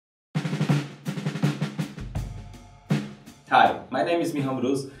Hi, my name is Michał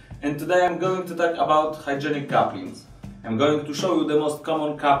Mróz and today I'm going to talk about hygienic couplings. I'm going to show you the most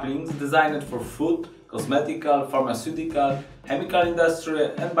common couplings designed for food, cosmetical, pharmaceutical, chemical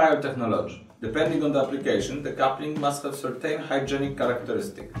industry and biotechnology. Depending on the application, the coupling must have certain hygienic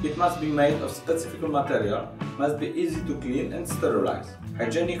characteristics. It must be made of specific material, must be easy to clean and sterilize.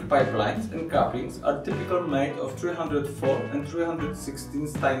 Hygienic pipelines and couplings are typically made of 304 and 316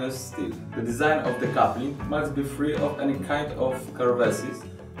 stainless steel. The design of the coupling must be free of any kind of crevices,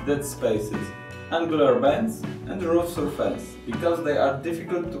 dead spaces, angular bends and roof surface, because they are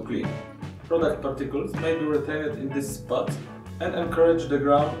difficult to clean. Product particles may be retained in these spots and encourage the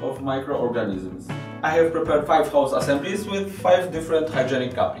growth of microorganisms. I have prepared 5 hose assemblies with 5 different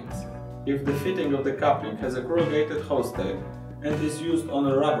hygienic couplings. If the fitting of the coupling has a corrugated hose tail and is used on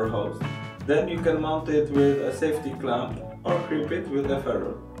a rubber hose, then you can mount it with a safety clamp or clip it with a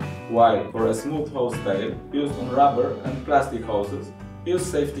ferrule. While for a smooth hose tail used on rubber and plastic hoses, use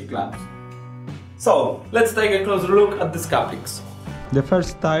safety clamps. So, let's take a closer look at these couplings. The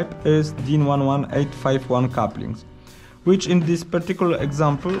first type is DIN 11851 couplings, which in this particular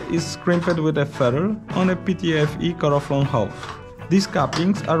example is crimped with a ferrule on a PTFE coroflon hose. These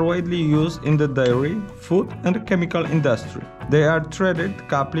couplings are widely used in the dairy, food and chemical industry. They are threaded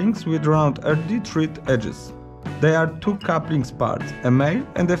couplings with round earthy thread edges. There are 2 couplings parts, a male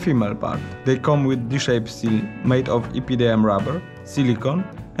and a female part. They come with D-shaped seal made of EPDM rubber, silicone,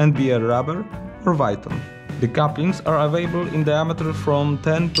 NBR rubber or Viton. The couplings are available in diameter from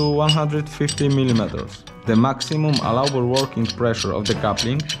 10 to 150 mm. The maximum allowable working pressure of the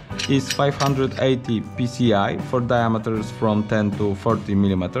coupling is 580 psi for diameters from 10 to 40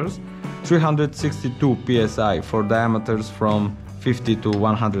 mm, 362 psi for diameters from 50 to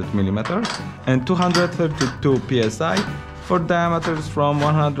 100 mm, and 232 psi for diameters from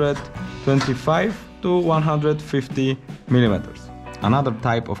 125 to 150 mm. Another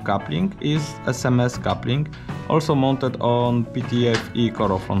type of coupling is SMS coupling, also mounted on PTFE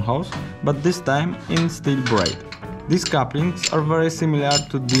coroflon hose, but this time in steel braid. These couplings are very similar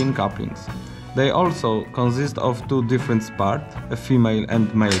to DIN couplings. They also consist of 2 different parts, a female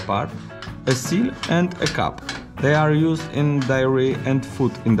and male part, a seal and a cap. They are used in dairy and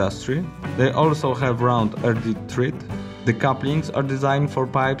food industry. They also have round earthy thread. The couplings are designed for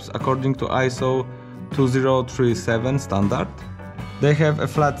pipes according to ISO 2037 standard. They have a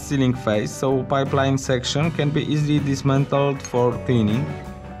flat sealing face, so pipeline section can be easily dismantled for cleaning.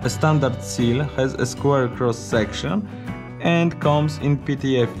 A standard seal has a square cross section and comes in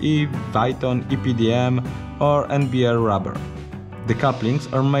PTFE, Viton, EPDM or NBR rubber. The couplings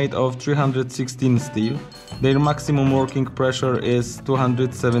are made of 316 steel. Their maximum working pressure is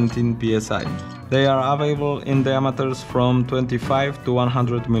 217 psi. They are available in diameters from 25 to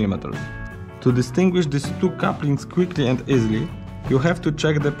 100 mm. To distinguish these 2 couplings quickly and easily, you have to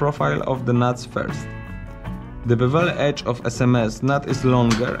check the profile of the nuts first. The bevel edge of SMS nut is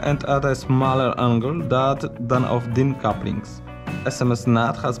longer and at a smaller angle than of DIN couplings. SMS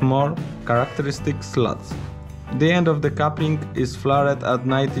nut has more characteristic slots. The end of the coupling is flared at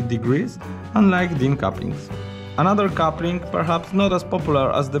 90 degrees, unlike DIN couplings. Another coupling, perhaps not as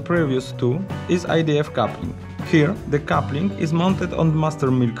popular as the previous 2, is IDF coupling. Here, the coupling is mounted on master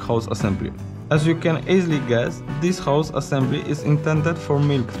milk hose assembly. As you can easily guess, this hose assembly is intended for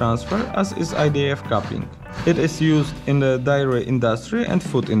milk transfer, as is IDF coupling. It is used in the dairy industry and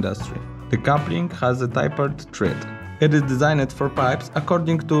food industry. The coupling has a tapered thread. It is designed for pipes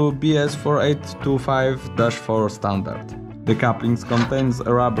according to BS 4825-4 standard. The couplings contains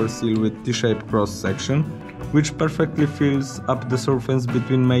a rubber seal with T-shaped cross section, which perfectly fills up the surface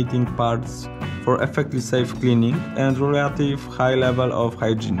between mating parts for effectively safe cleaning and relative high level of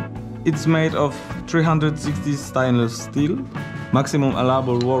hygiene. It's made of 360 stainless steel. Maximum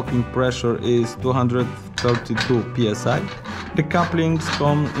allowable working pressure is 232 psi. The couplings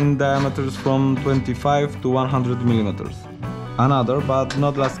come in diameters from 25 to 100 mm. Another, but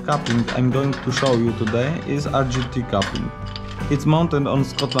not last coupling I'm going to show you today is RGT coupling. It's mounted on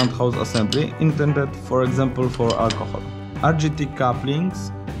Scotland hose assembly, intended for example for alcohol. RGT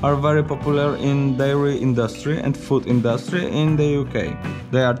couplings are very popular in dairy industry and food industry in the UK.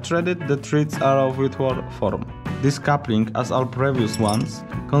 They are threaded, the threads are of Whitworth form. This coupling, as all previous ones,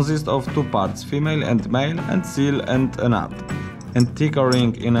 consists of 2 parts, female and male, and seal and a nut. And thicker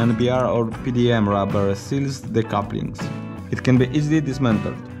ring in NBR or PDM rubber seals the couplings. It can be easily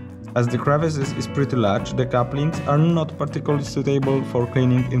dismantled. As the crevices is pretty large, the couplings are not particularly suitable for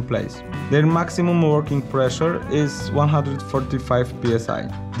cleaning in place. Their maximum working pressure is 145 psi.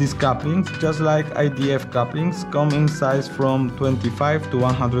 These couplings, just like IDF couplings, come in size from 25 to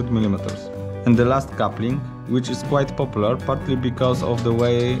 100 mm. And the last coupling, which is quite popular partly because of the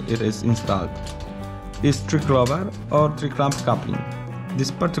way it is installed, is Triclover or Triclamp coupling. This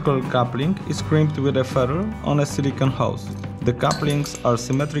particular coupling is crimped with a ferrule on a silicone hose. The couplings are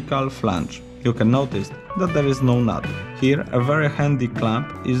symmetrical flange. You can notice that there is no nut. Here a very handy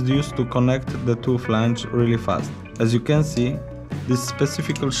clamp is used to connect the two flanges really fast. As you can see, this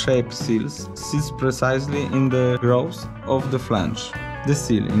specific shape seals sits precisely in the grooves of the flange. The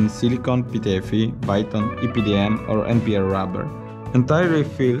seal in silicone, PTFE, Python, EPDM or NPR rubber entirely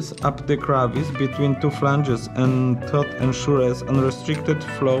fills up the crevice between two flanges and thus ensures unrestricted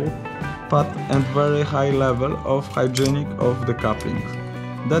flow, path and very high level of hygienic of the couplings.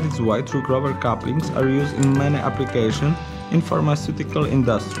 That is why Triclover couplings are used in many applications in pharmaceutical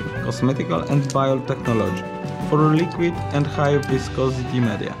industry, cosmetical and biotechnology, for liquid and high viscosity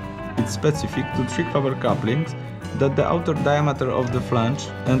media. It's specific to Triclover couplings that the outer diameter of the flange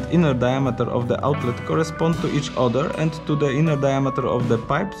and inner diameter of the outlet correspond to each other and to the inner diameter of the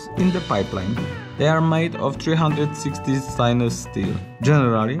pipes in the pipeline. They are made of 360 stainless steel.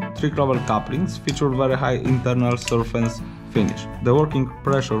 Generally, Triclover couplings feature very high internal surface finish. The working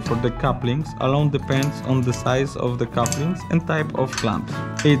pressure for the couplings alone depends on the size of the couplings and type of clamps.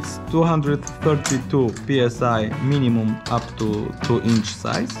 It's 232 psi minimum up to 2-inch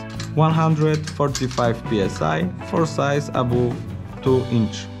size, 145 psi for size above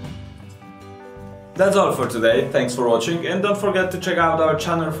 2-inch. That's all for today, thanks for watching and don't forget to check out our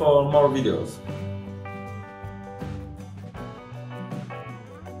channel for more videos.